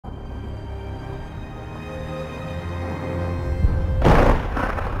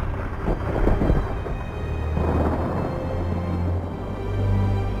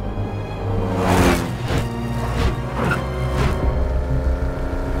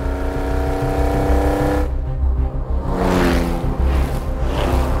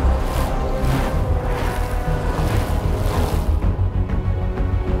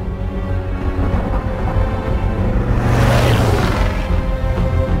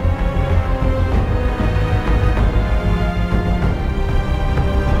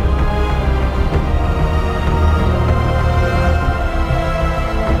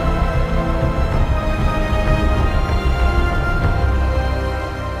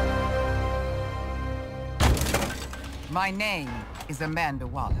My name is Amanda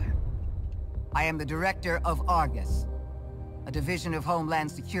Waller. I am the director of Argus, a division of Homeland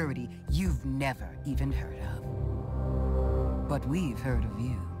Security you've never even heard of. But we've heard of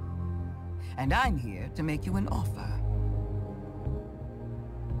you. And I'm here to make you an offer.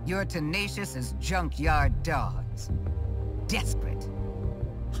 You're tenacious as junkyard dogs. Desperate.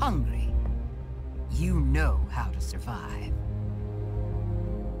 Hungry. You know how to survive.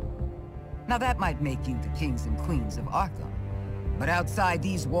 Now that might make you the kings and queens of Arkham. But outside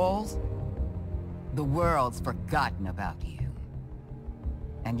these walls, the world's forgotten about you.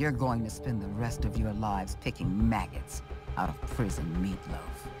 And you're going to spend the rest of your lives picking maggots out of prison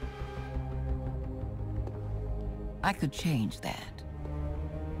meatloaf. I could change that.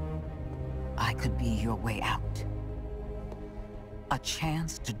 I could be your way out. A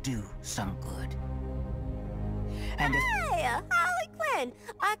chance to do some good. And Hey, Harley Quinn,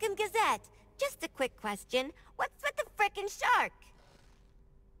 Arkham Gazette. Just a quick question. What's with the frickin' shark?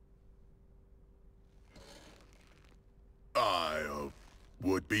 I,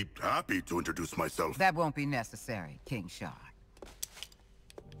 would be happy to introduce myself. that won't be necessary, King Shark.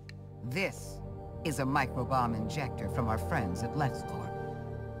 This is a microbomb injector from our friends at LexCorp.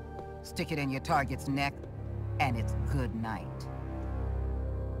 Stick it in your target's neck, and it's good night.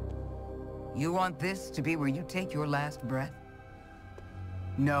 You want this to be where you take your last breath?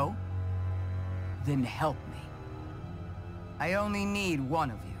 No? Then help me. I only need one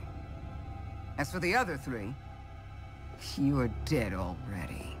of you. As for the other three, you're dead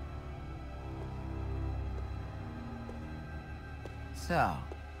already. So,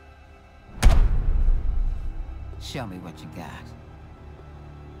 show me what you got.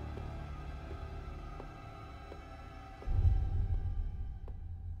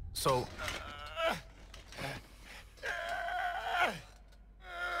 So...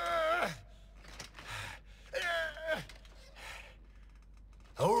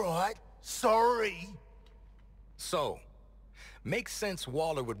 All right, sorry. So, makes sense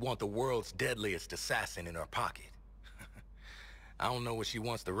Waller would want the world's deadliest assassin in her pocket. I don't know what she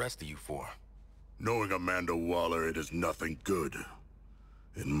wants the rest of you for. Knowing Amanda Waller, it is nothing good.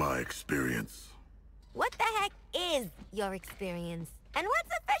 In my experience. What the heck is your experience? And what's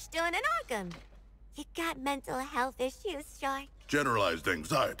the fish doing in Arkham? You got mental health issues, Shark? Generalized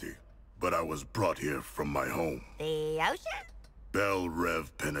anxiety. But I was brought here from my home. The ocean? Belle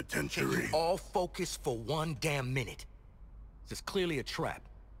Rev Can Penitentiary. you all focus for one damn minute? This is clearly a trap.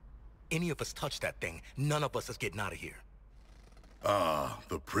 Any of us touch that thing, none of us is getting out of here. Ah,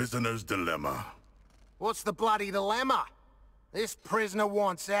 the prisoner's dilemma. What's the bloody dilemma? This prisoner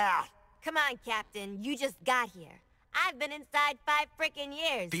wants out. Come on, Captain. You just got here. I've been inside 5 frickin'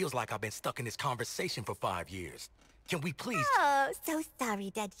 years. Feels like I've been stuck in this conversation for 5 years. Can we please... Oh, so sorry,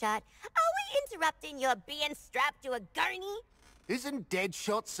 Deadshot. Are we interrupting your being strapped to a gurney? Isn't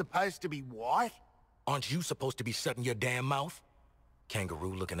Deadshot supposed to be white? Aren't you supposed to be shutting your damn mouth?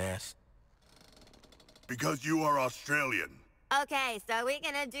 Kangaroo-looking ass. Because you are Australian. Okay, so we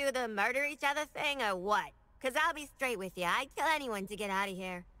gonna do the murder each other thing or what? Cause I'll be straight with you. I'd kill anyone to get out of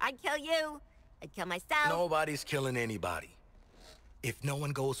here. I'd kill you. I'd kill myself. Nobody's killing anybody. If no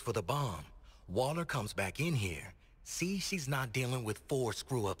one goes for the bomb, Waller comes back in here, sees she's not dealing with 4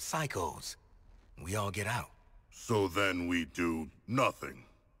 screw-up psychos. We all get out. So then we do nothing.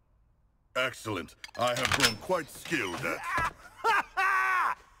 Excellent. I have grown quite skilled at...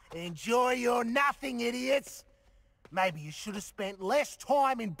 Enjoy your nothing, idiots. Maybe you should have spent less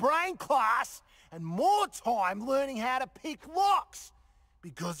time in brain class and more time learning how to pick locks.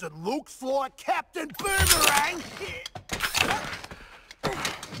 Because it looks like Captain Boomerang...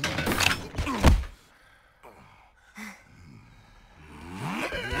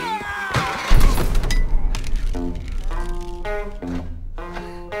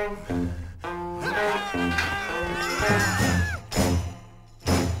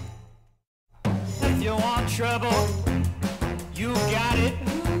 If you want trouble, you got it.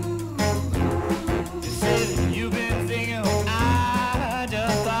 You said you've been thinking, I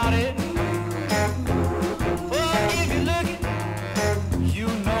just thought it. Well, if you're looking, you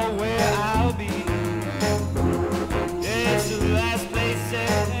know where I'll be. It's the last place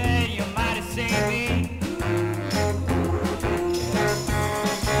that you might have seen me.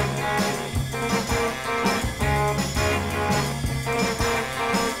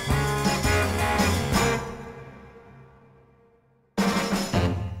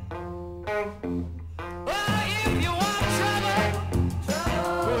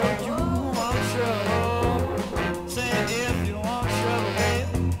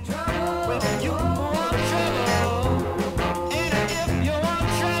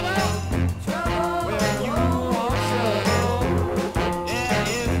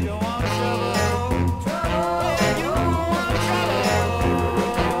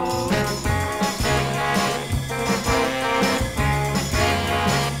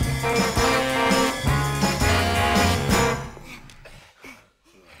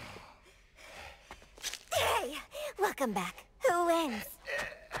 Arkham back. Who wins?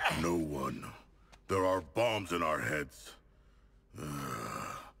 No one. There are bombs in our heads.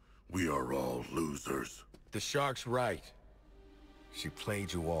 We are all losers. The Shark's right. She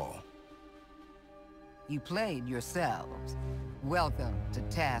played you all. You played yourselves. Welcome to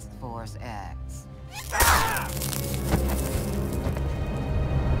Task Force X.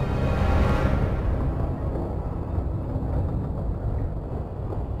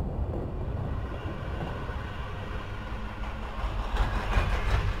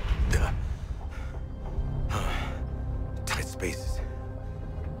 Tight spaces.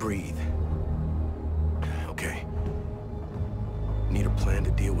 Breathe. Okay. Need a plan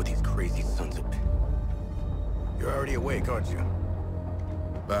to deal with these crazy sons of... You're already awake, aren't you?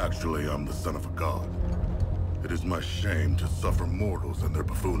 Actually, I'm the son of a god. It is my shame to suffer mortals and their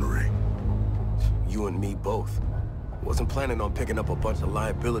buffoonery. You and me both. Wasn't planning on picking up a bunch of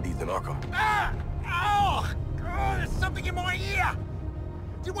liabilities in Arkham. Ah! Oh! Oh, there's something in my ear!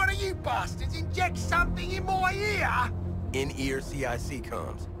 Did one of you bastards inject something in my ear? In-ear CIC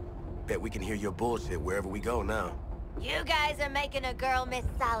comms. Bet we can hear your bullshit wherever we go now. You guys are making a girl miss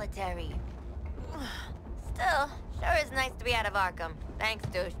solitary. Still, sure is nice to be out of Arkham. Thanks,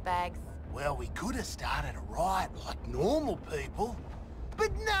 douchebags. Well, we could have started a riot like normal people.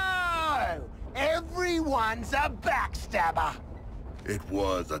 But no! Everyone's a backstabber! It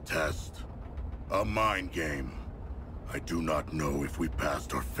was a test. A mind game. I do not know if we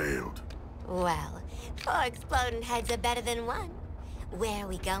passed or failed. Well, 4 exploding heads are better than 1. Where are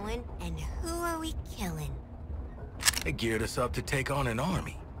we going, and who are we killing? They geared us up to take on an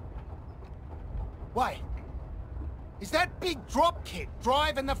army. Wait. Is that big dropkick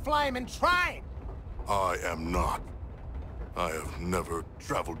driving the flaming train? I am not. I have never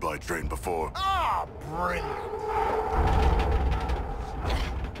traveled by train before. Oh, brilliant.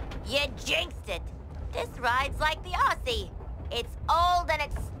 You jinxed it. This ride's like the Aussie. It's old and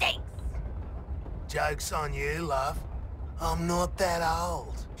it stinks. Joke's on you, love. I'm not that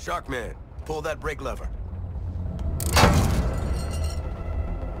old. Sharkman, pull that brake lever.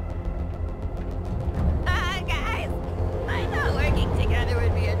 Guys, I thought working together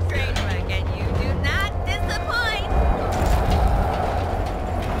would be a train wreck, and you do not disappoint.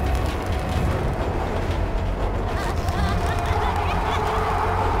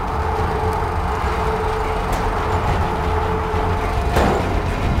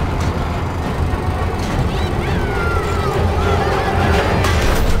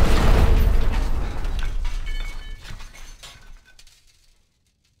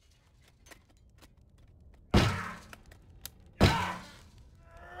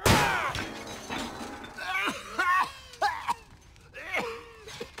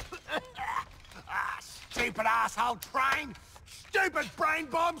 Stupid asshole train! Stupid brain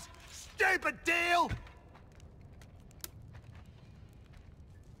bombs! Stupid deal!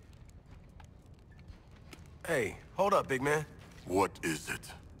 Hey, hold up, big man. What is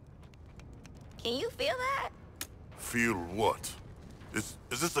it? Can you feel that? Feel what? Is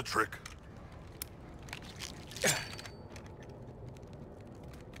this a trick?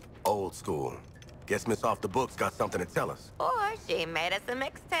 Old school. Guess Miss Off the Books got something to tell us. Or she made us a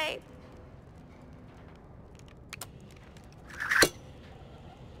mixtape.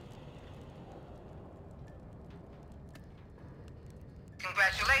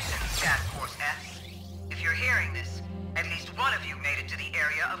 Congratulations, Task Force X. If you're hearing this, at least one of you made it to the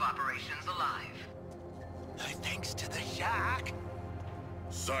area of operations alive. No thanks to the shark.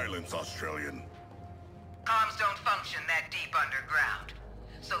 Silence, Australian. Comms don't function that deep underground,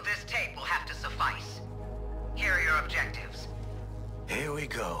 so this tape will have to suffice. Here are your objectives. Here we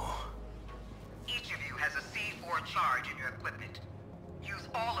go. Each of you has a C4 charge in your equipment. Use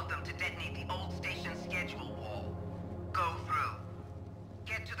all of them to detonate the old station schedule wall. Go through.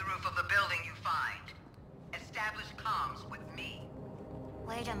 Get to the roof of the building you find. Establish comms with me.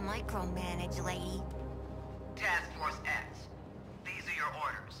 Way to micromanage, lady. Task Force X. These are your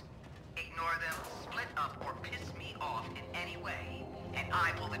orders. Ignore them, split up, or piss me off in any way, and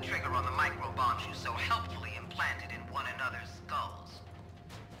I pull the trigger on the microbombs you so helpfully implanted in one another's skulls.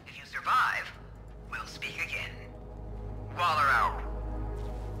 If you survive, we'll speak again. Waller out.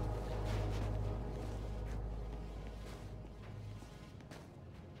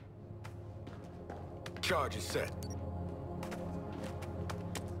 Charge is set.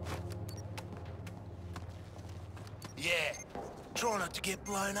 Yeah. Try not to get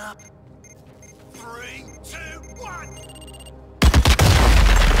blown up. 3, 2, 1!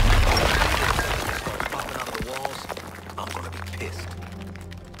 Starts popping out of the walls. I'm gonna be pissed.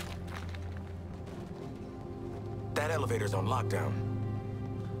 That elevator's on lockdown.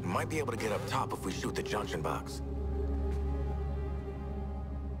 We might be able to get up top if we shoot the junction box.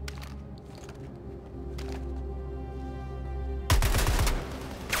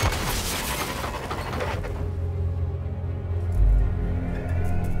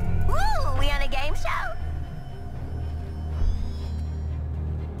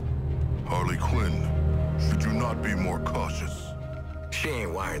 should be more cautious. She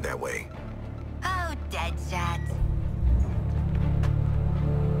ain't wired that way. Oh, Deadshot.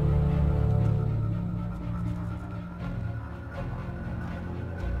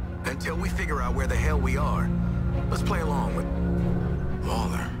 Until we figure out where the hell we are, let's play along with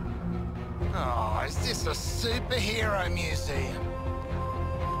Waller. Oh, is this a superhero museum?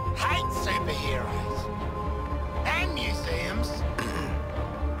 Hate superheroes. And museums.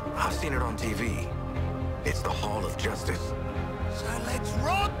 I've seen it on TV. It's the Hall of Justice. So let's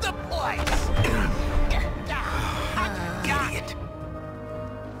rob the place! Idiot.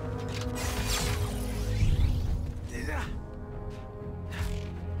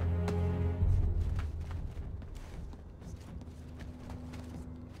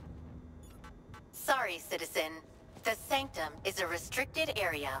 Sorry, citizen. The Sanctum is a restricted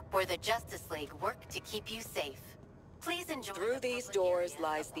area where the Justice League work to keep you safe. Please enjoy. Through the these public doors area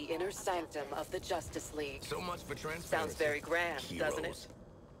lies of the inner sanctum of the Justice League. So much for transparency. Sounds very grand, doesn't Heroes.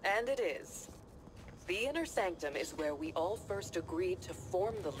 it? And it is. The inner sanctum is where we all first agreed to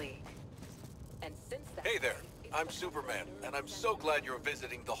form the League. And since that... Hey there, I'm Superman, and I'm so glad you're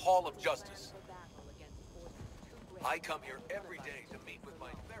visiting the Hall of Justice. I come here every day to meet with my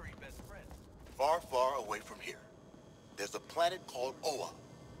very best friend. Far, far away from here, there's a planet called Oa,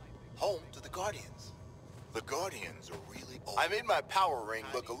 home to the Guardians. The Guardians are really old. I made my power ring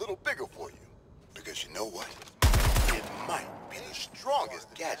look a little bigger for you, because you know what? It might be the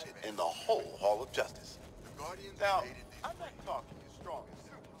strongest gadget in the whole Hall of Justice. The Guardians now, I'm not talking as strong as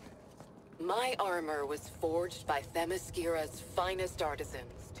Superman. My armor was forged by Themyscira's finest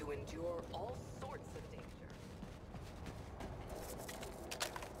artisans to endure all sorts of danger.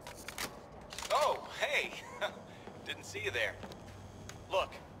 Oh, hey! Didn't see you there.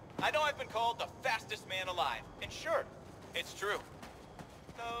 Look, I know I've been called the fastest man alive, and sure, it's true.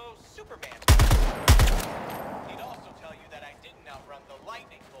 Though Superman... He'd also tell you that I didn't outrun the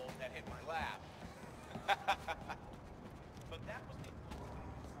lightning bolt that hit my lab. But that was the...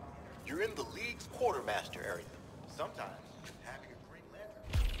 You're in the League's quartermaster area. Sometimes, having a Green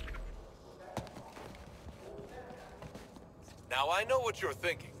Lantern. Now I know what you're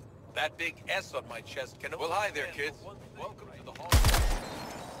thinking. That big S on my chest can... Well, hi there, kids. Welcome to the Hall.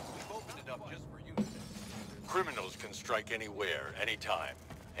 We've opened it up just for you today. Criminals can strike anywhere, anytime.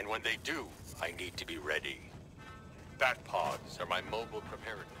 And when they do, I need to be ready. Bat pods are my mobile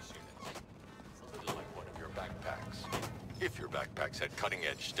preparedness units. A little like one of your backpacks. If your backpacks had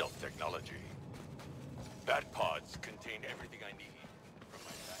cutting-edge stealth technology. Bat pods contain everything I need. From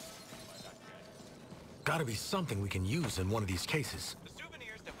my back to my backpack. Gotta be something we can use in one of these cases. The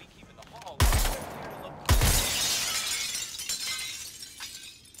souvenirs that we keep in the hall are here to look...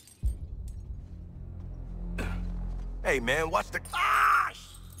 Hey, man, watch the... Ah,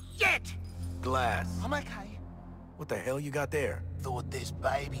 shit! glass. I'm okay. What the hell you got there? Thought this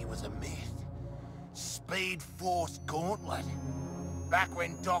baby was a myth. Speed Force Gauntlet. Back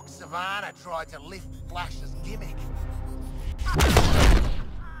when Doc Savannah tried to lift Flash's gimmick.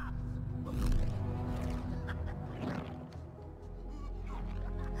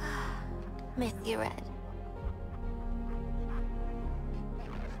 Miss you, Red.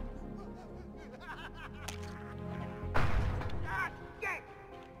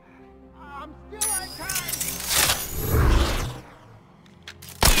 I'm still okay!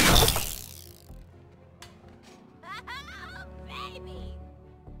 Oh, baby!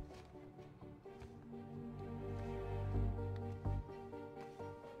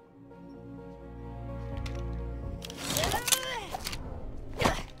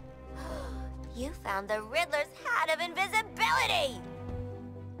 You found the Riddler's hat of invisibility!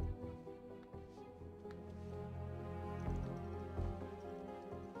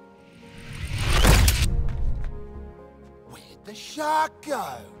 Where'd the shark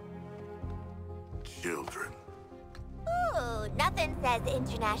go? Children. Ooh, nothing says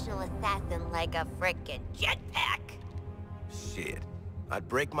international assassin like a frickin' jetpack. Shit. I'd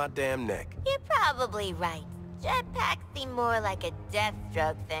break my damn neck. You're probably right. Jetpacks seem more like a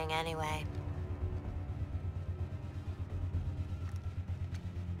Deathstroke thing anyway.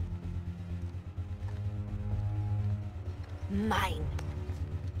 Mine.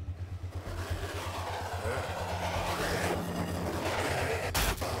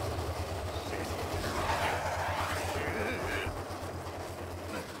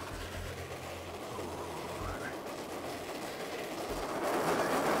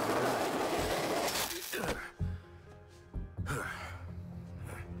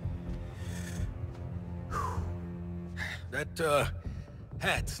 That,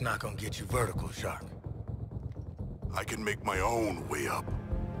 hat's not gonna get you vertical, Shark. I can make my own way up.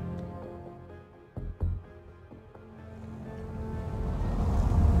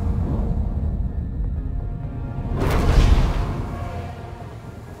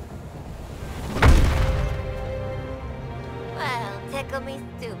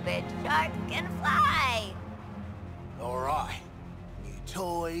 stupid. Sharks can fly. Alright. New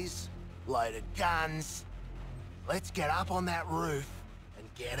toys, loaded guns. Let's get up on that roof and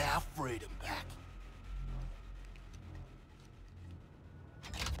get our freedom back.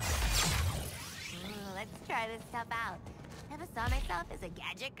 Let's try this stuff out. Never saw myself as a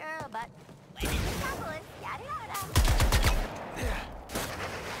gadget girl, but when in Metropolis, yada yada.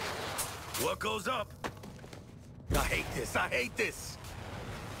 What goes up? I hate this, I hate this!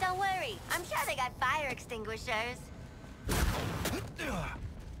 Don't worry, I'm sure they got fire extinguishers.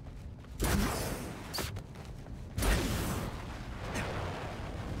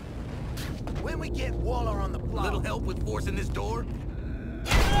 When we get Waller on the block... Little help with forcing this door? Good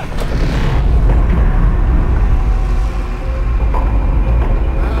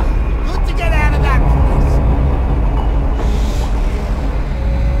to get out of that place.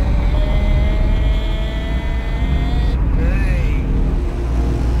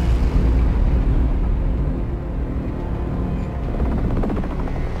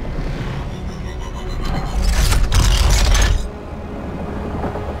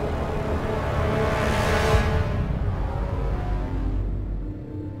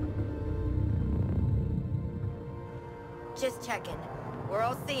 Just checking. We're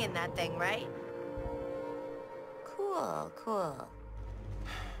all seeing that thing, right? Cool, cool.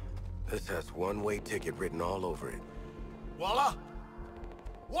 This has one-way ticket written all over it. Waller?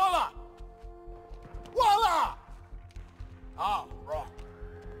 Waller! Waller! Oh, right.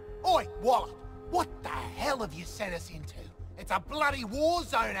 Oi, Waller, what the hell have you sent us into? It's a bloody war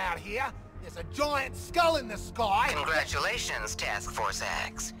zone out here. There's a giant skull in the sky. Congratulations, Task Force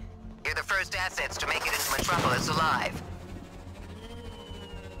X. You're the first assets to make it into Metropolis alive.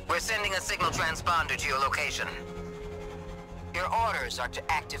 We're sending a signal transponder to your location. Your orders are to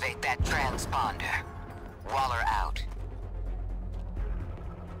activate that transponder. Waller out.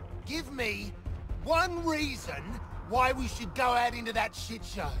 Give me one reason why we should go out into that shit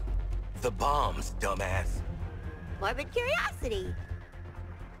show. The bombs, dumbass. Morbid curiosity.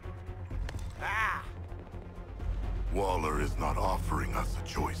 Ah! Waller is not offering us a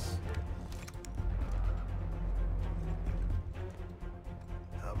choice.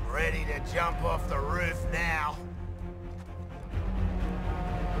 I'm ready to jump off the roof now.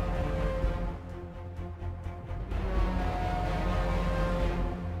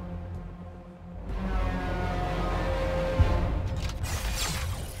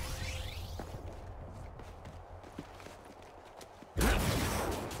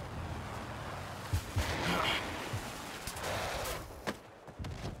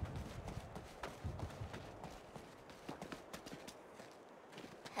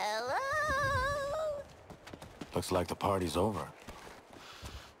 Hello? Looks like the party's over.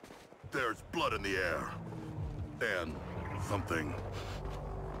 There's blood in the air. And something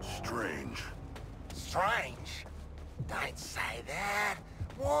strange. Strange? Don't say that.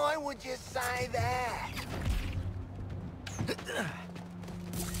 Why would you say that?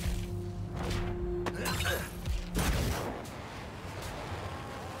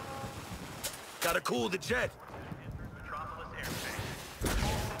 Gotta cool the jet. Metropolis airspace.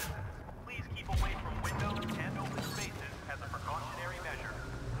 Please keep away from windows and open spaces as a precautionary measure.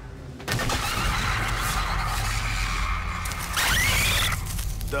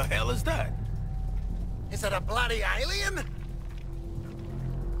 The hell is that? Is it a bloody alien?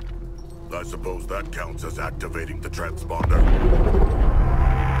 I suppose that counts as activating the transponder.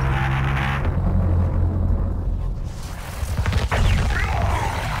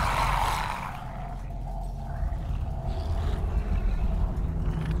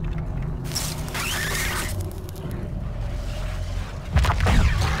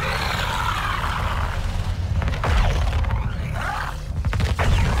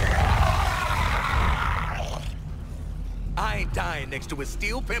 I ain't dying next to a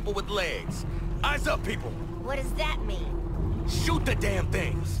steel pimple with legs. Eyes up, people. What does that mean? Shoot the damn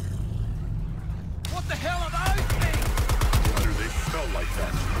things. What the hell are those things? Why do they smell like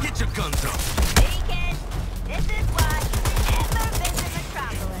that? Get your guns up. Deacon, this is why you never visit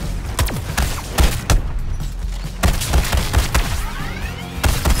Metropolis.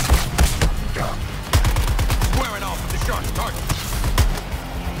 Squaring off with the shark's target.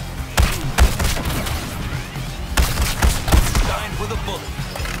 Dying with a bullet.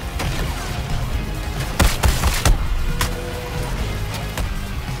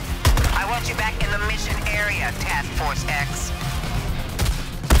 I want you back in the mission area, Task Force X.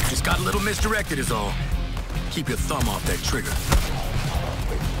 Just got a little misdirected is all. Keep your thumb off that trigger.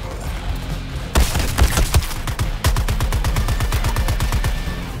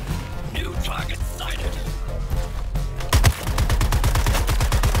 New target sighted.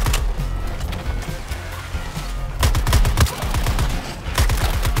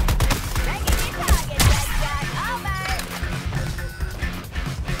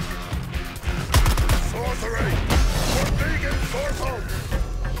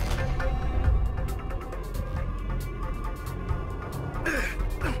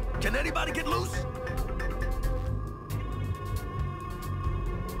 anybody get loose?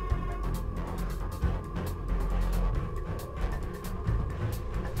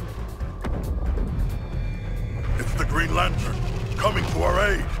 It's the Green Lantern, coming to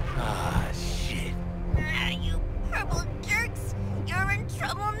our aid. Ah, shit. You purple jerks! You're in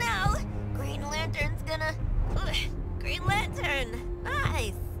trouble now! Green Lantern's gonna... Ugh, Green Lantern!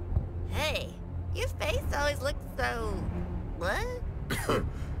 Nice! Hey, your face always looks so... What?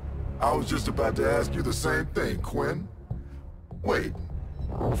 I was just about to ask you the same thing, Quinn. Wait,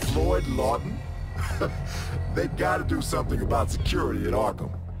 Floyd Lawton? They gotta do something about security at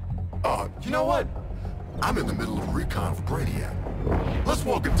Arkham. You know what? I'm in the middle of a recon for Brainiac. Let's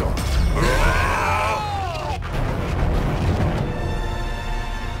walk and talk.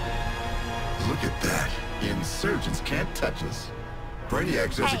 Look at that. Insurgents can't touch us.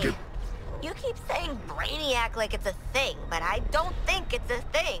 Brainiac says it get... You keep saying Brainiac like it's a thing, but I don't think it's a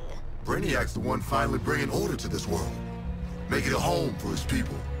thing. Brainiac's the one finally bringing order to this world. Making a home for his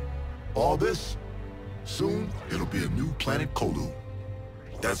people. All this, soon it'll be a new planet Colu.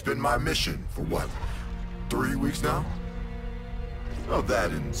 That's been my mission for what, 3 weeks now? Oh,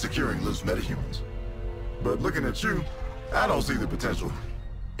 that and securing loose metahumans. But looking at you, I don't see the potential.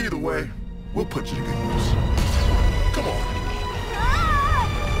 Either way, we'll put you to good use. Come on.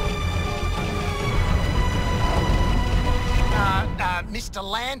 Mr.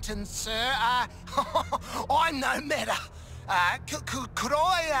 Lantern, sir, I'm no matter. Could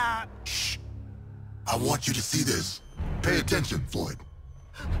I, Shh! I want you to see this. Pay attention, Floyd.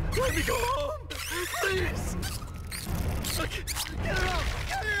 Let me go home! Please! Get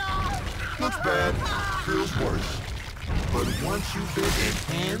it off! Looks bad, feels worse. But once you've been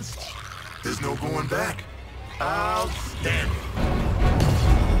enhanced, there's no going back. Outstanding.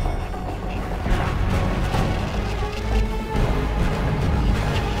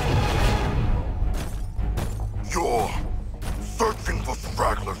 You're searching for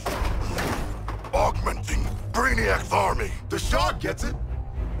stragglers. Augmenting Brainiac's army. The Shard gets it.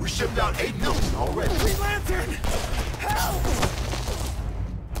 We shipped out 8 million already. Green Lantern! Help!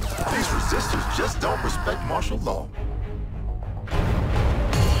 These resistors just don't respect martial law.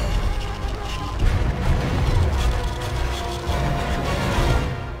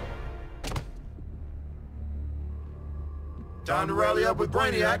 Time to rally up with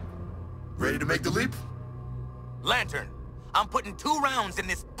Brainiac. Ready to make the leap? Lantern, I'm putting 2 rounds in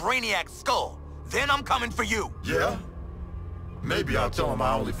this Brainiac skull. Then I'm coming for you. Yeah? Maybe I'll tell him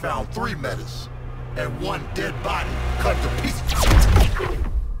I only found 3 metas. And 1 dead body cut to pieces.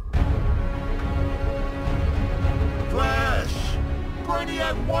 Flash!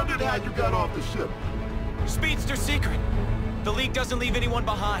 Brainiac wondered how you got off the ship. Speedster secret. The League doesn't leave anyone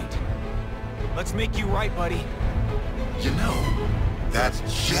behind. Let's make you right, buddy. You know, that's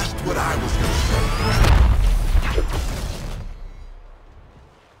just what I was gonna say.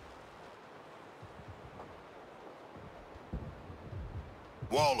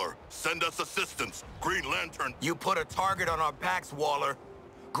 Waller, send us assistance. Green Lantern... You put a target on our backs, Waller.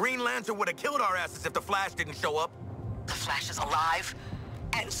 Green Lantern would have killed our asses if the Flash didn't show up. The Flash is alive?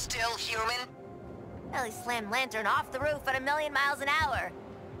 And still human? Well, he slammed Lantern off the roof at 1,000,000 miles an hour.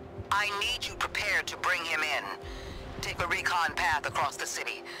 I need you prepared to bring him in. Take a recon path across the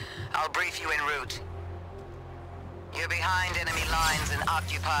city. I'll brief you en route. You're behind enemy lines in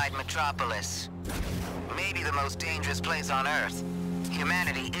occupied Metropolis. Maybe the most dangerous place on Earth.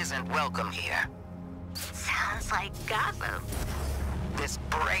 Humanity isn't welcome here. Sounds like Gotham. This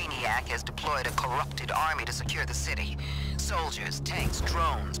Brainiac has deployed a corrupted army to secure the city. Soldiers, tanks,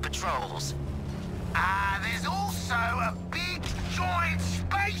 drones, patrols. There's also a big, giant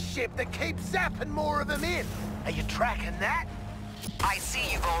spaceship that keeps zapping more of them in. Are you tracking that? I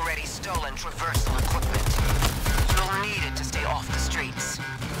see you've already stolen traversal equipment. You'll need it to stay off the streets.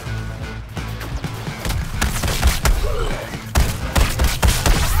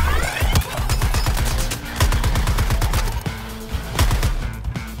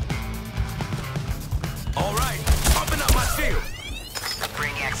 All right, pumping up my shield.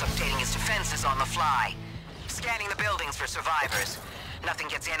 Brainiac's updating his defenses on the fly. Scanning the buildings for survivors. Nothing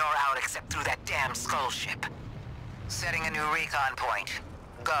gets in or out except through that damn skull ship. Setting a new recon point.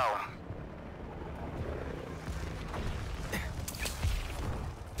 Go.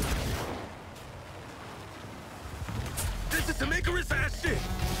 This is some Icarus-ass shit.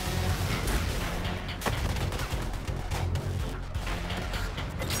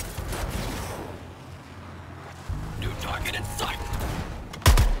 New target in sight.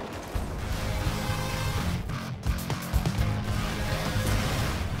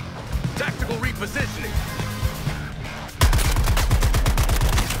 Tactical repositioning.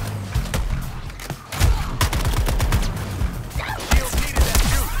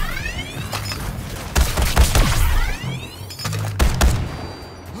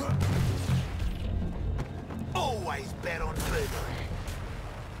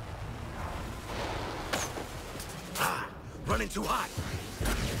 running too hot.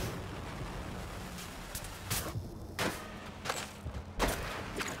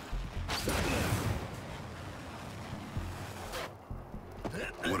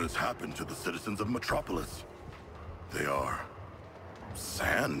 What has happened to the citizens of Metropolis? They are...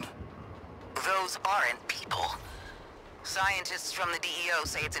 sand? Those aren't people. Scientists from the DEO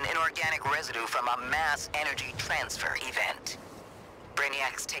say it's an inorganic residue from a mass energy transfer event.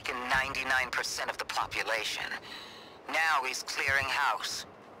 Brainiac's taken 99% of the population. Now he's clearing house.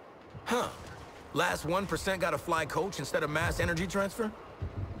 Huh. Last 1% got a fly coach instead of mass energy transfer?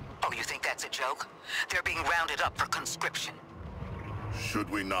 Oh, you think that's a joke? They're being rounded up for conscription. Should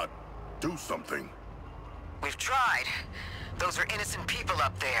we not do something? We've tried. Those are innocent people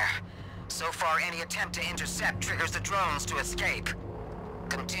up there. So far, any attempt to intercept triggers the drones to escape.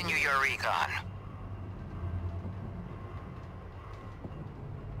 Continue your recon.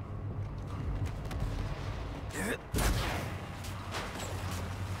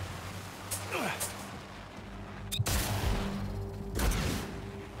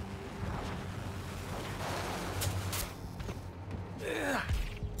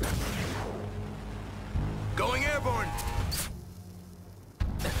 Going airborne!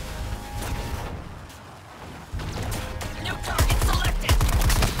 New target selected!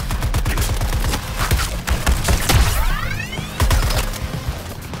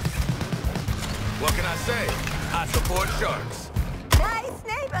 What can I say? I support sharks. Nice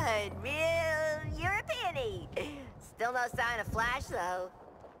neighborhood, real European-y. Still no sign of Flash, though.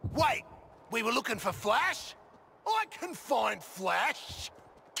 Wait, we were looking for Flash? I can find Flash.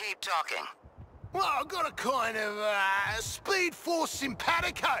 Keep talking. Well, I've got a kind of, Speed Force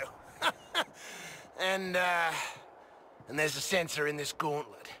simpatico. and there's a sensor in this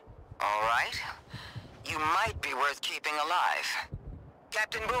gauntlet. All right. You might be worth keeping alive.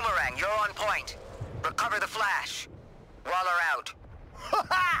 Captain Boomerang, you're on point. Recover the Flash. Waller out. Ha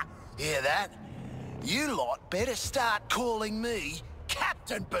ha! Hear that? You lot better start calling me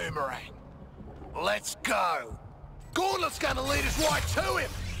Captain Boomerang. Let's go. Gauntlet's gonna lead us right to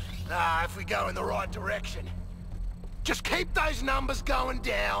him. If we go in the right direction. Just keep those numbers going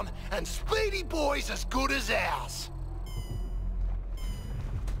down, and Speedy Boy's as good as ours.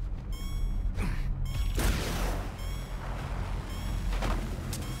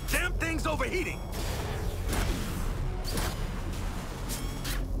 Damn thing's overheating!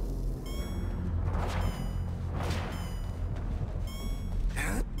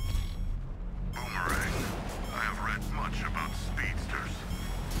 Boomerang, I have read much about speedsters.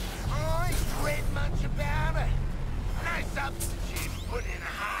 I ain't read much about it. No substitute put in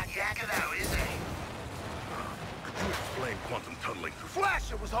a hard yakka though, is he? Could you explain quantum tunneling to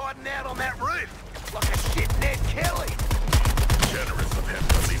Flasher was hiding out on that roof, like a shit Ned Kelly. generous of him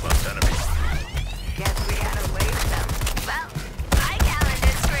to leave us enemies? Guess we gotta wait them. Well, my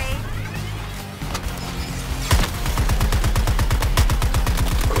calendar's free.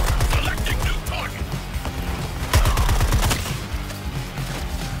 Selecting new target.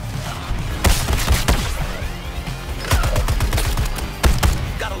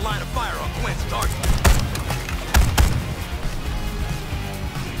 Got a line of fire on Quinn's target.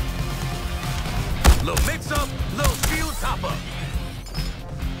 Little mix-up, little shield top-up.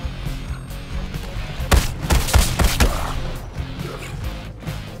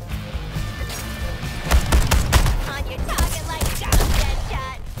 On your target like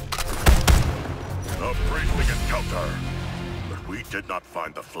Deadshot. A bracing encounter. But we did not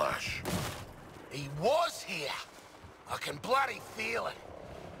find the Flash. He was here. I can bloody feel it.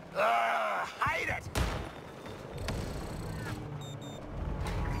 Hate it.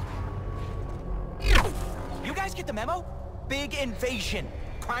 You guys get the memo? Big invasion.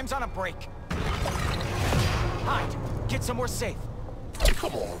 Crime's on a break. Hide. Get somewhere safe.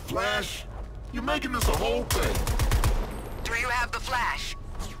 Come on, Flash. You're making this a whole thing. Do you have the Flash?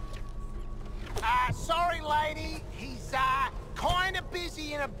 Sorry, lady. He's, kinda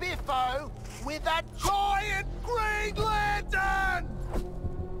busy in a biffo with a giant Green Lantern!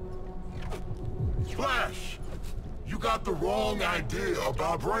 Flash, you got the wrong idea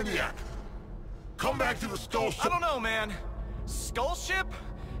about Brainiac. Come back to the Skull Ship. I don't know, man. Skull Ship?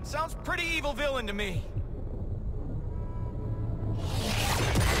 Sounds pretty evil villain to me.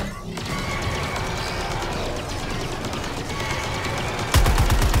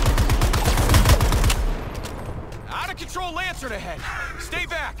 Out of control Lantern ahead. Stay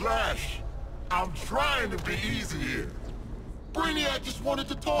back. Flash, I'm trying to be easy here. Brainiac just wanted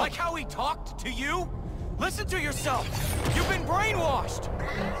to talk. Like how he talked to you? Listen to yourself. You've been brainwashed.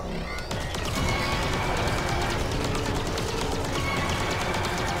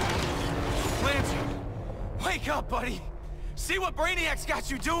 Lantern, wake up, buddy. See what Brainiac's got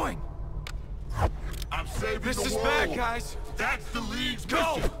you doing! I'm saving This the is world. bad, guys. That's the League's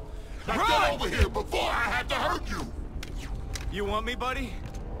Go! mission. Now Run! get over here before I have to hurt you. You want me, buddy?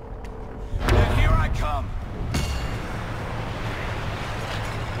 Then here I come!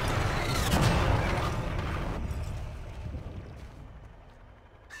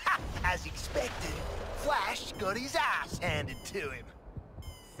 As expected, Flash got his ass handed to him.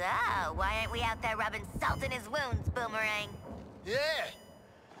 So, why aren't we out there rubbing salt in his wounds, Boomerang? Yeah.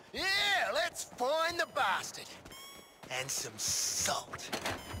 Yeah, let's find the bastard. And some salt.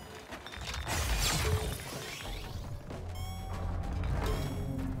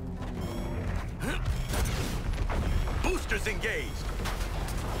 Boosters engaged.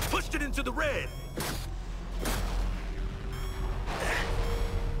 Pushed it into the red.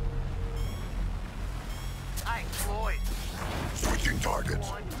 Hey, Floyd. Switching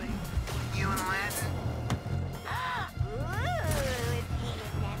targets. You and Lance? Ooh, is he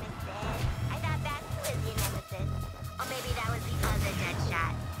your nemesis? I thought Bats was your nemesis. Or maybe that was the other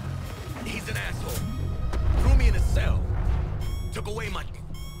Deadshot. He's an asshole. Threw me in a cell. Took away my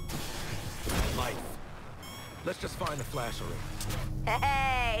life. Let's just find the Flash already.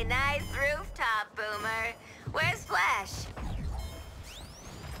 Hey, nice rooftop, Boomer. Where's Flash?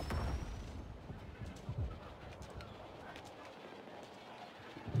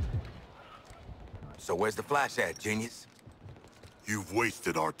 So where's the Flash at, genius? You've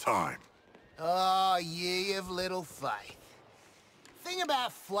wasted our time. Oh, ye of little faith. Thing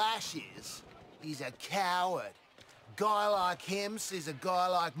about Flash is, he's a coward. Guy like him sees a guy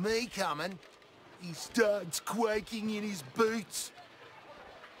like me coming, he starts quaking in his boots.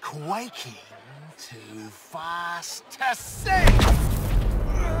 Quaking too fast to see!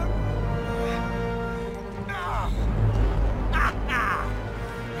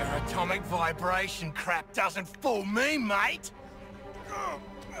 Your atomic vibration crap doesn't fool me, mate!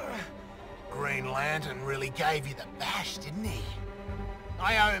 Green Lantern really gave you the bash, didn't he?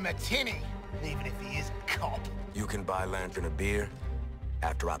 I owe him a tinny, even if he is a cop. You can buy Lantern a beer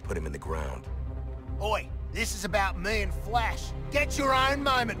after I put him in the ground. Oi, this is about me and Flash. Get your own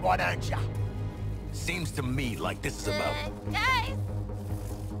moment, why don't ya? Seems to me like this is about... Guys!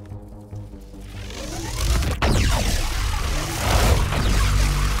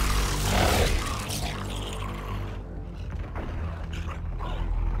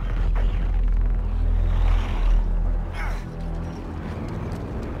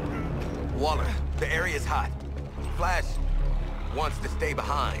 Waller, the area's hot. Flash wants to stay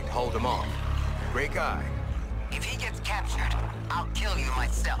behind, hold him off. Great guy. If he gets captured, I'll kill you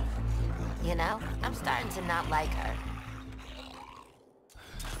myself. You know, I'm starting to not like her.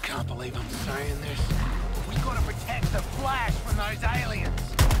 Can't believe I'm saying this. We gotta protect the Flash from those aliens.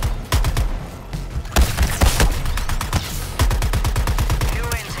 New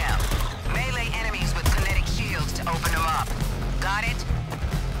intel. Melee enemies with kinetic shields to open them up. Got it?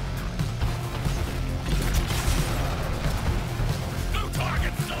 New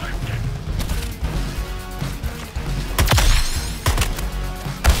target selected.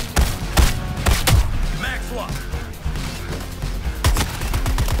 Max Lock.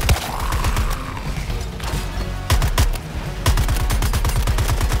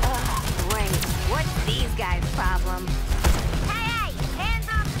 Wait, what's these guys' problem? Hey, hands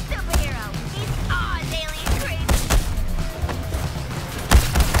off the superhero! He's Oz, alien creep!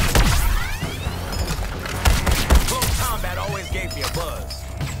 Close combat always gave me a buzz.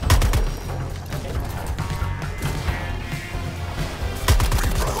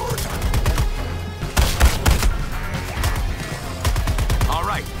 All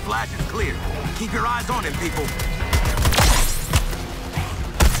right, Flash is clear. Keep your eyes on him, people.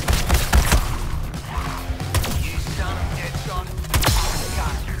 You son of Deadshot.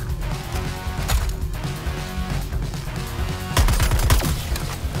 Got it.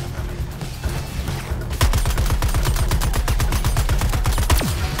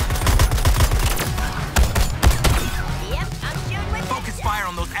 Yep, I'm shooting with Focus fire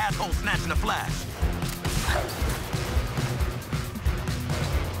on those assholes snatching the Flash.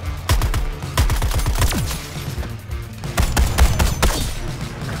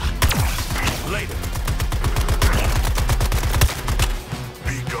 Later.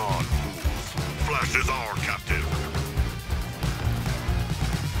 Be gone, fools. Flash is our captive.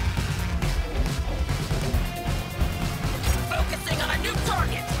 Focusing on a new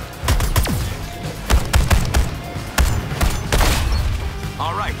target.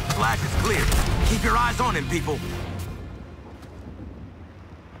 All right, Flash is clear. Keep your eyes on him, people.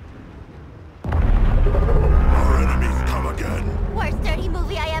 Our enemies come again. worst dirty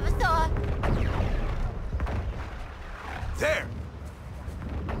movie I ever saw. There!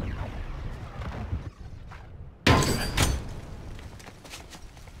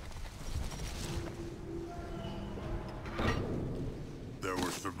 There were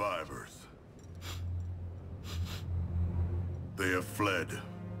survivors. They have fled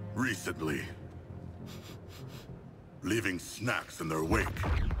recently, leaving snacks in their wake.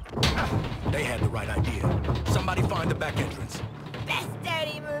 They had the right idea. Somebody find the back entrance. Best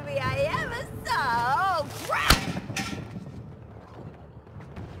dirty movie I ever saw! Oh, crap!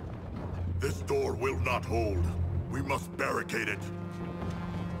 This door will not hold. We must barricade it.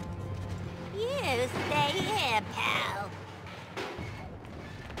 You stay here, pal.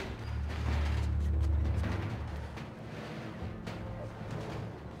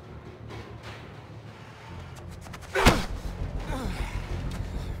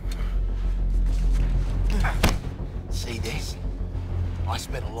 See this? I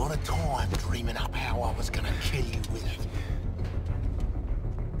spent a lot of time dreaming up how I was gonna kill you with it.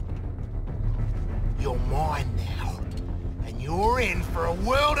 You're mine now, and you're in for a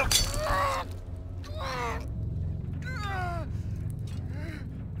world of...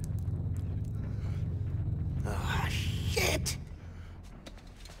 Ah, shit!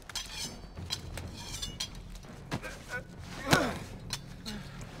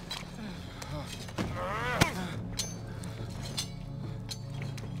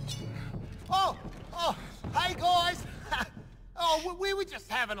 Oh, hey guys! Oh, we were just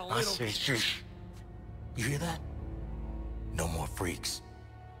having a little... I say shush. You hear that? No more freaks.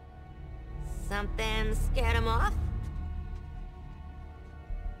 Something scared him off?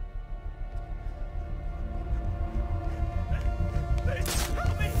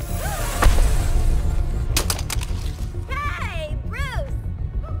 Hey, Bruce!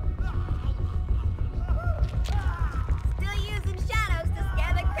 Still using shadows to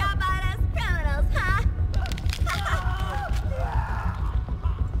scare the crap out of us criminals, huh?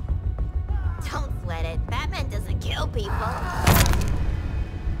 Don't sweat it. Batman doesn't kill people.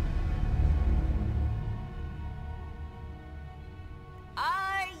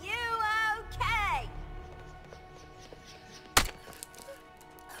 Are you okay?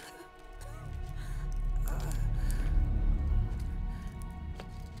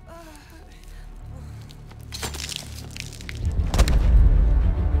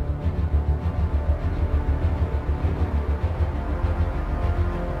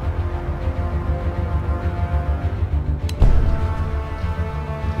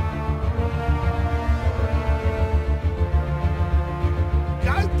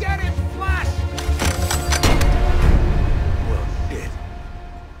 Go get him, Flash! Well, shit.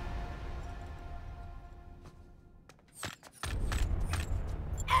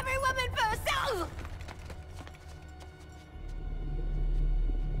 Every woman for herself!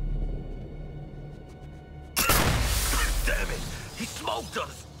 Damn it! He smoked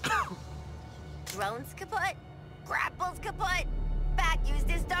us! Drones kaput, grapples kaput. Bat used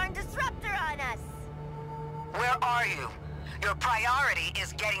his darn disruptor on us. Where are you? Your priority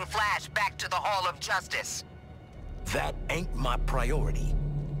is getting Flash back to the Hall of Justice. That ain't my priority.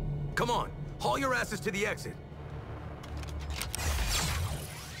 Come on, haul your asses to the exit.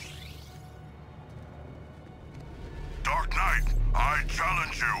 Dark Knight, I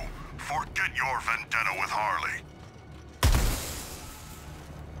challenge you. Forget your vendetta with Harley.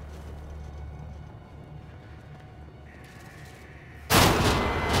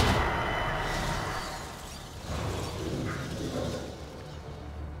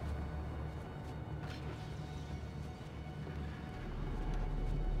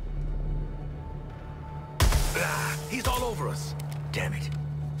 Ah, he's all over us. Damn it.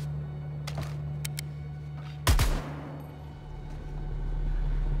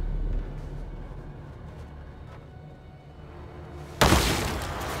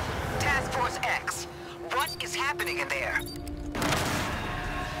 Task Force X, what is happening in there?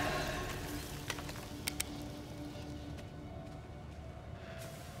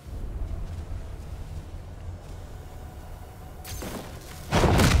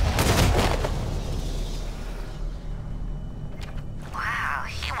 Wow,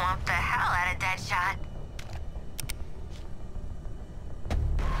 he whomped the hell out of Deadshot.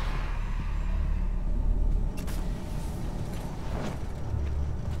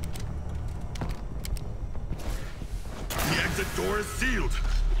 The exit door is sealed.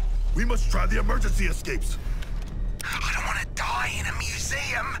 We must try the emergency escapes. I don't want to die in a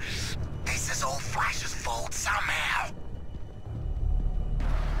museum. This is all Flash's fault somehow.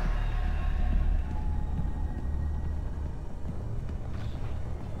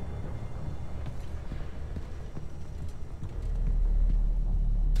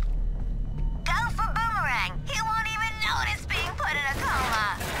 Go for Boomerang. He won't even notice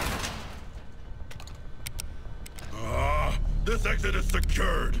This exit is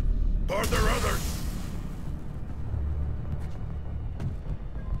secured. Are there others?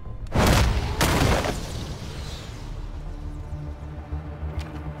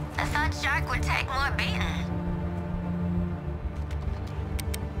 I thought Shark would take more beating.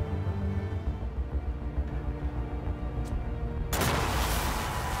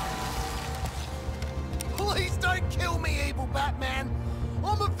 Please don't kill me, evil Batman!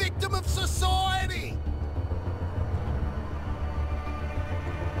 I'm a victim of society!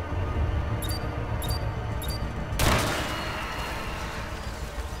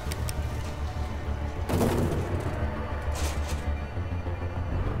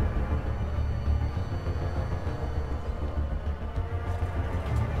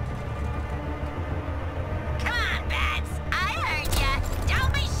 Come on, Bats! I heard ya!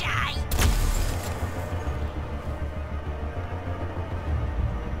 Don't be shy!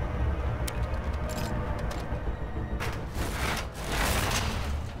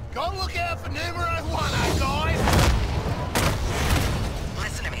 Go look out for numero 1, guys!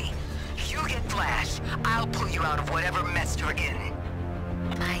 Listen to me. You get Flash, I'll pull you out of whatever mess you're in.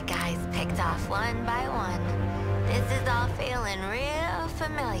 My guys picked off one by one. This is all feeling real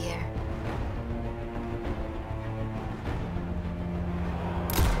familiar.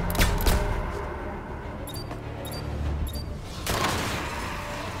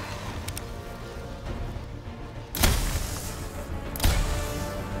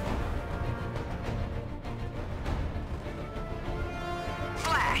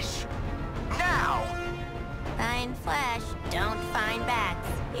 Flash! Now! Find Flash, don't find Bats.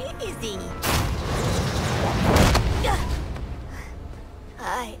 Easy.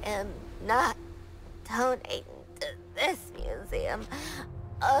 I am not donating to this museum.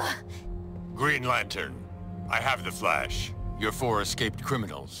 Green Lantern, I have the Flash. Your 4 escaped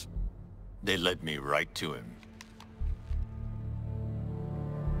criminals. They led me right to him.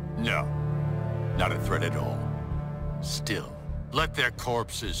 No, not a threat at all. Still, let their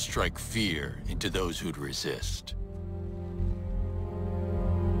corpses strike fear into those who'd resist.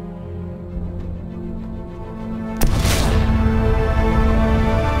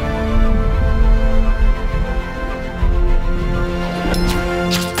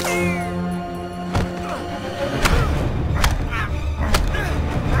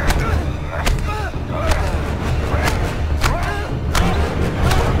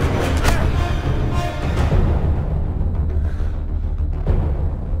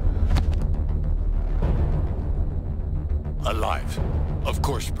 Alive. Of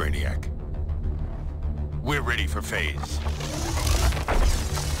course, Brainiac. We're ready for phase.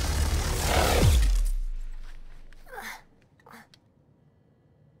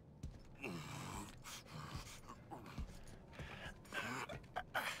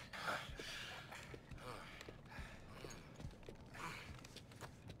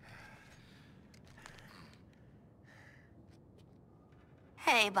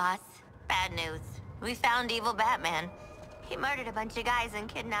 Hey, boss. Bad news. We found evil Batman. He murdered a bunch of guys and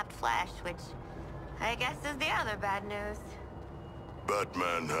kidnapped Flash, which I guess is the other bad news.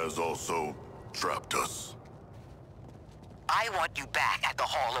 Batman has also trapped us. I want you back at the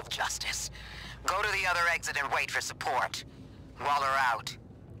Hall of Justice. Go to the other exit and wait for support. Waller out.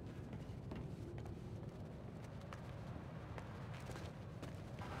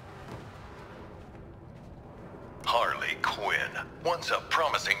 Harley Quinn. Once a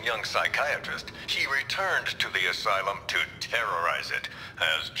promising young psychiatrist, she returned to the asylum to terrorize it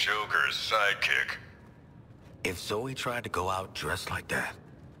as Joker's sidekick. If Zoe tried to go out dressed like that,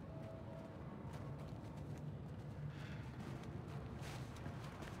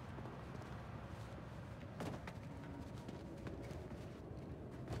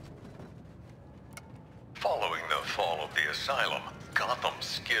 Following the fall of the asylum, Gotham's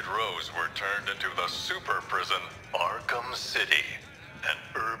Skid Rows were turned into the super prison Arkham City. An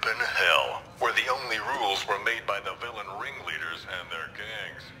urban hell, where the only rules were made by the villain ringleaders and their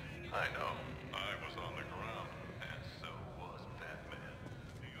gangs. I know, I was on the ground, and so was Batman.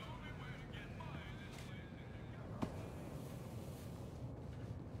 The only way to get by is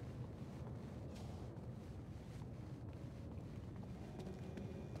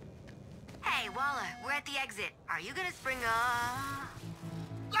Hey, Waller, we're at the exit. Are you gonna spring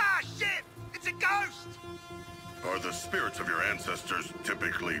Ah, shit! It's a ghost! Are the spirits of your ancestors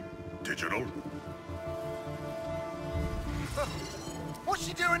typically digital? What's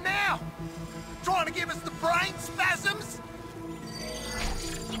she doing now? Trying to give us the brain spasms?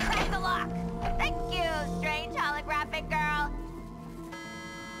 She cracked the lock. Thank you, strange holographic girl.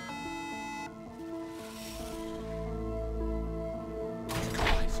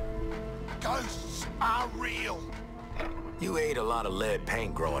 Guys, ghosts are real. You ate a lot of lead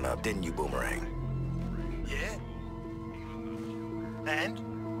paint growing up, didn't you, Boomerang? Yeah? And?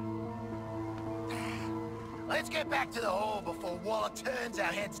 Let's get back to the hall before Waller turns our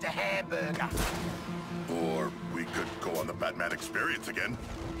heads to hamburger. Or we could go on the Batman experience again.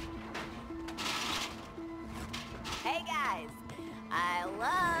 Hey guys, I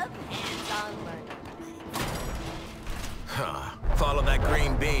love hands-on learning. Huh. Follow that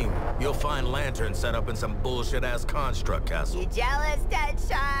green beam. You'll find lanterns set up in some bullshit-ass construct castle. You jealous,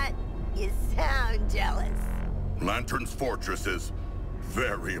 Deadshot? You sound jealous. Lantern's fortress is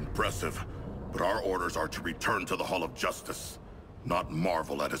very impressive, but our orders are to return to the Hall of Justice, not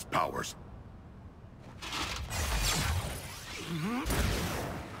marvel at his powers.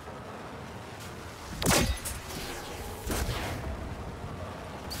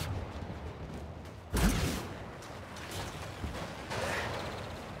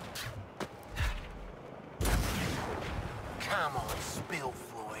 Come on, spill,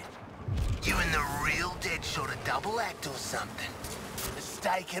 Floyd. You and the real Deadshot a double act or something?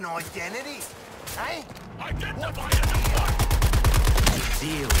 Mistaken identity? Hey? Identify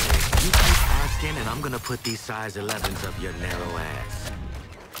Deal with it. You keep asking, and I'm gonna put these size 11s up your narrow ass.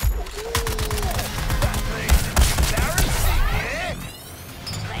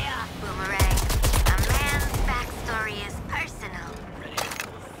 Lay off, Boomerang. A man's backstory is personal.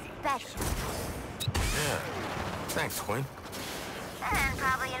 Special. Yeah. Thanks, Quinn. And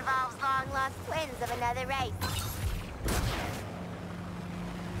probably involves long-lost twins of another race.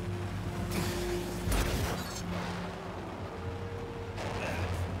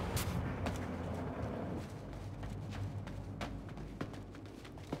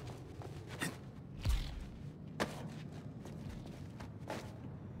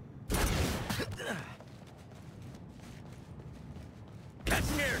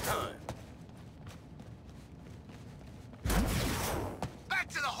 Catching air time. Back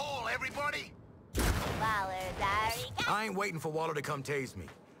to the hall, everybody! Waller's already got... I ain't waiting for Waller to come tase me.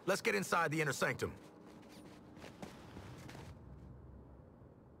 Let's get inside the inner sanctum.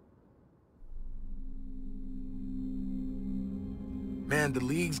 Man, the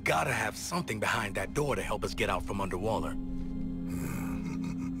League's gotta have something behind that door to help us get out from under Waller.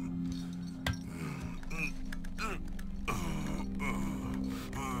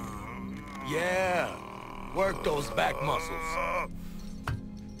 Yeah, work those back muscles.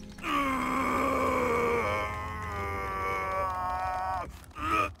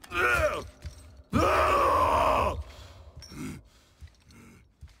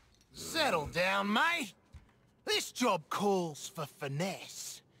 Settle down, mate. This job calls for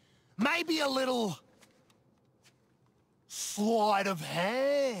finesse. Maybe a little... sleight of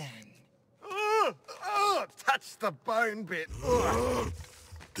hand. Touch the bone bit.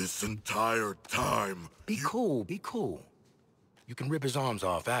 This entire time... Be cool, be cool. You can rip his arms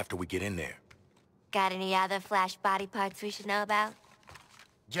off after we get in there. Got any other Flash body parts we should know about?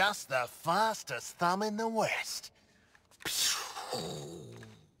 Just the fastest thumb in the West.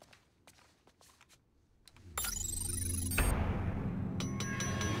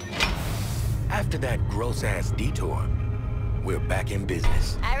 After that gross-ass detour, we're back in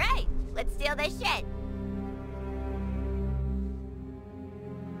business. All right, let's steal this shit.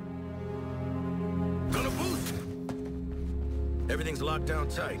 Gonna boost! Everything's locked down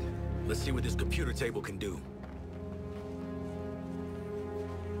tight. Let's see what this computer table can do.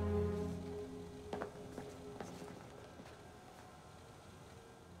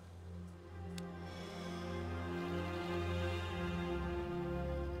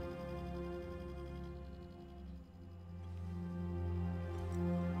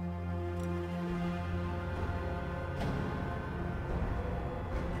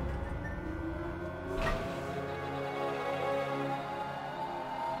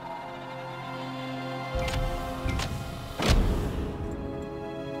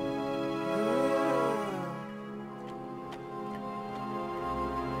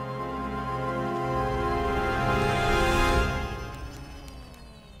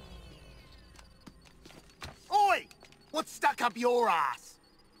 What's stuck up your ass?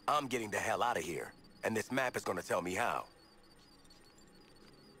 I'm getting the hell out of here, and this map is gonna tell me how.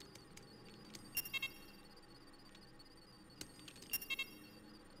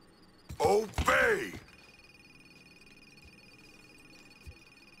 Obey!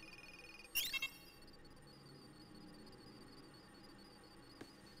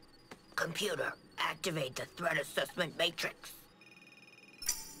 Computer, activate the threat assessment matrix.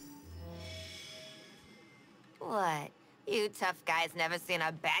 What? You tough guys never seen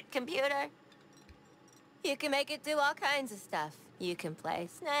a bat computer? You can make it do all kinds of stuff. You can play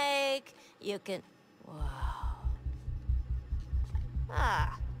Snake, you can... Whoa.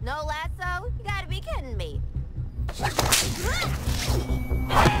 Ah, no lasso? You gotta be kidding me.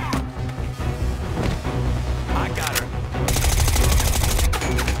 I got her.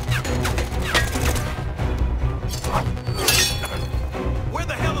 Where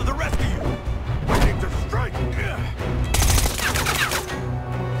the hell are the rest of you? Waiting to strike.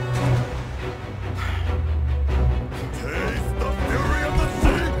 Taste the fury of the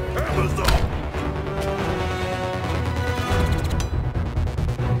sea, Amazon!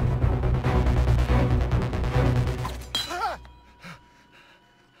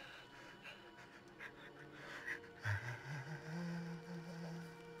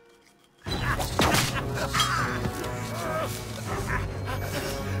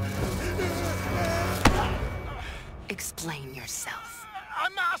 Explain yourself. I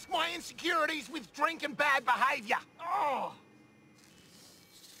mask my insecurities with drink and bad behavior. Oh.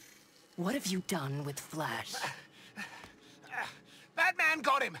 What have you done with Flash? Batman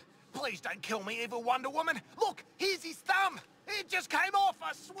got him. Please don't kill me, evil Wonder Woman. Look, here's his thumb. It just came off,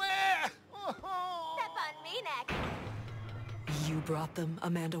 I swear. Step on me next. You brought them,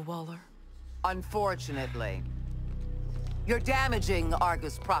 Amanda Waller? Unfortunately. You're damaging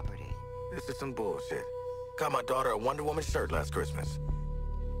Argus property. This is some bullshit. Got my daughter a Wonder Woman shirt last Christmas.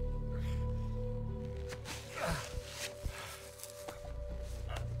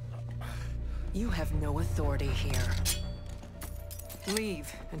 You have no authority here.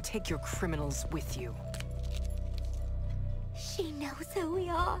 Leave and take your criminals with you. She knows who we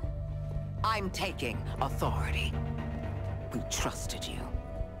are. I'm taking authority. We trusted you.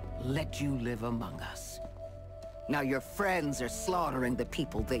 Let you live among us. Now your friends are slaughtering the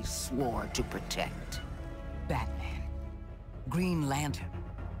people they swore to protect. Batman, Green Lantern,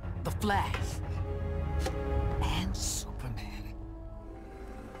 the Flash, and Superman.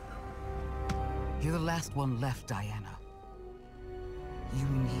 You're the last one left, Diana. You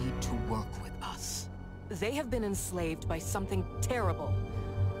need to work with us. They have been enslaved by something terrible.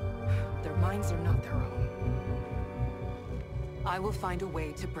 Their minds are not their own. I will find a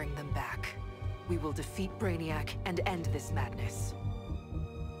way to bring them back. We will defeat Brainiac and end this madness.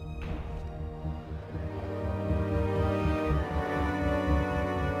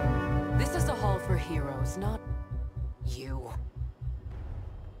 This is a hall for heroes, not you.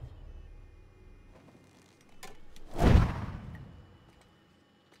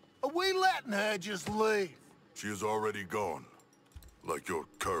 Are we letting her just leave? She is already gone. Like your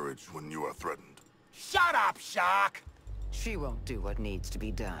courage when you are threatened. Shut up, Shark! She won't do what needs to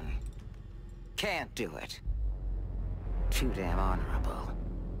be done. Can't do it. Too damn honorable.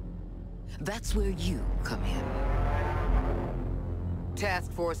 That's where you come in.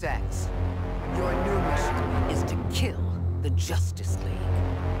 Task Force X. Your new mission is to kill the Justice League.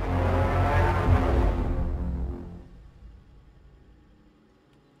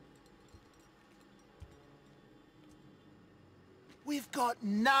 We've got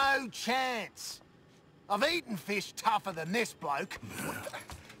no chance. I've eaten fish tougher than this bloke.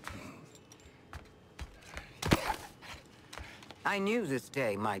 I knew this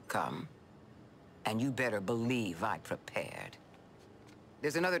day might come. And you better believe I prepared.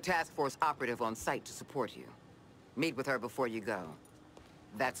 There's another task force operative on site to support you. Meet with her before you go.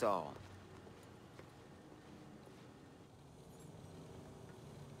 That's all.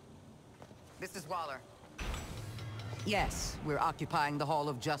 This is Waller. Yes, we're occupying the Hall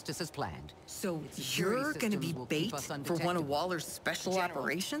of Justice as planned. So you're gonna be bait for one of Waller's special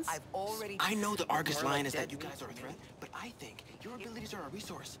operations? I know the Argus line is that you guys are a threat, but I think your abilities are a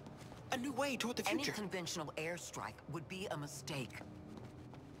resource. A new way toward the future. Any conventional airstrike would be a mistake.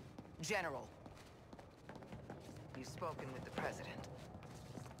 General, you've spoken with the President.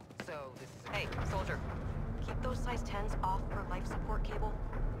 So this is... Hey, soldier. Keep those size 10s off her life support cable.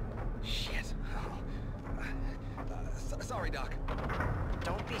 Shit. Sorry, Doc.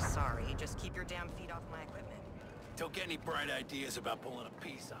 Don't be sorry. Just keep your damn feet off my equipment. Don't get any bright ideas about pulling a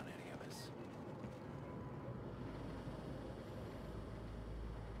piece on any of us.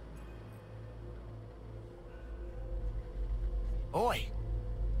 Oi!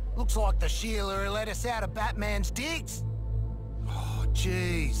 Looks like the Sheila let us out of Batman's digs. Oh,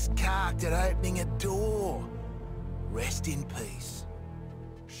 jeez. Carked at opening a door. Rest in peace.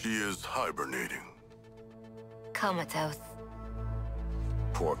 She is hibernating. Comatose.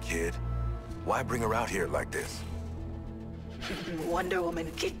 Poor kid. Why bring her out here like this? Wonder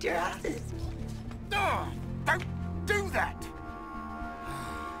Woman kicked your asses. Oh, don't do that!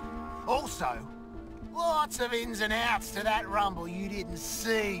 Also, lots of ins and outs to that rumble you didn't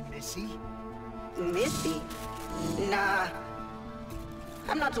see, Missy. Missy? Nah.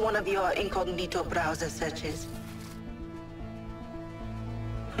 I'm not one of your incognito browser searches.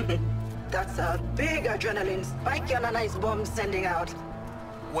 That's a big adrenaline spike and a nice bomb sending out.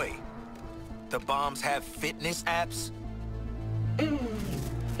 Wait, the bombs have fitness apps?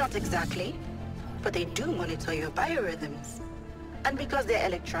 Not exactly, but they do monitor your biorhythms. And because they're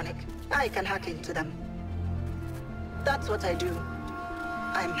electronic, I can hack into them. That's what I do.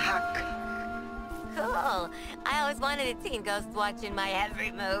 I'm Hack. Cool. I always wanted a teen ghost watching my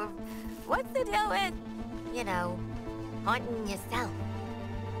every move. What's the deal with, you know, haunting yourself?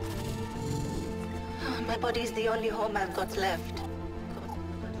 My body's the only home I've got left.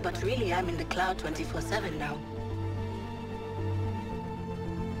 But really, I'm in the cloud 24/7 now.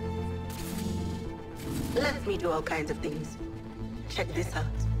 Let me do all kinds of things. Check this out.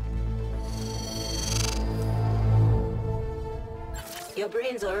 Your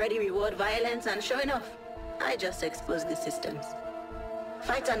brains already reward violence, and sure enough, I just expose the systems.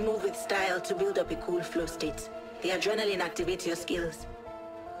 Fight and move with style to build up a cool flow state. The adrenaline activates your skills.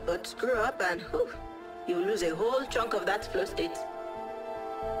 But screw up and whew, you lose a whole chunk of that flow state.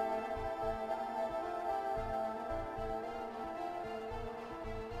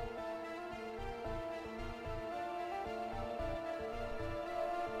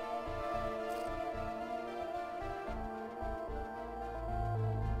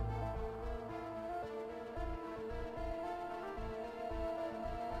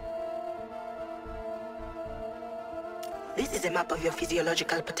 This is a map of your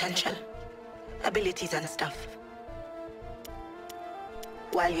physiological potential, abilities and stuff.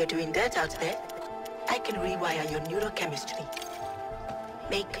 While you're doing that out there, I can rewire your neurochemistry.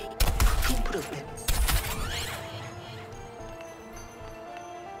 Make improvements.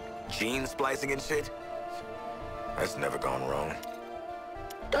 Gene splicing and shit? That's never gone wrong.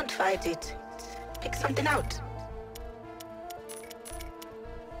 Don't fight it. Pick something out.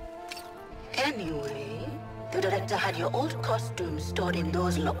 Anyway, the director had your old costumes stored in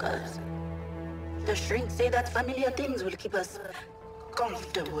those lockers. The shrinks say that familiar things will keep us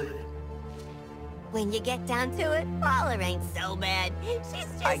comfortable. When you get down to it, Waller ain't so bad. She's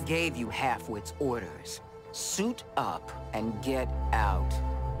just... I gave you Halfwit's orders. Suit up and get out.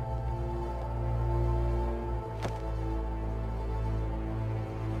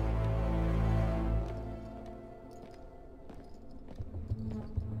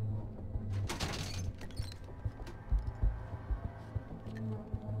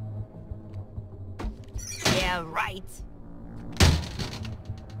 Yeah, right.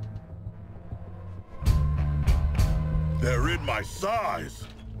 They're in my size!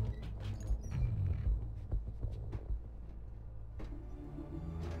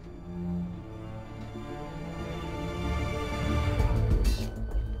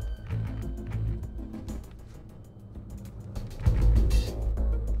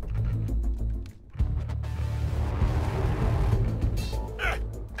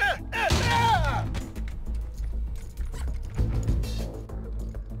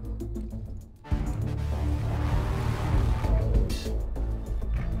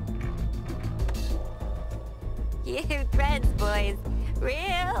 Cute friends, boys.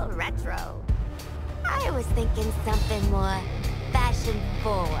 Real retro. I was thinking something more fashion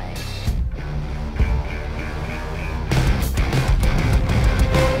forward.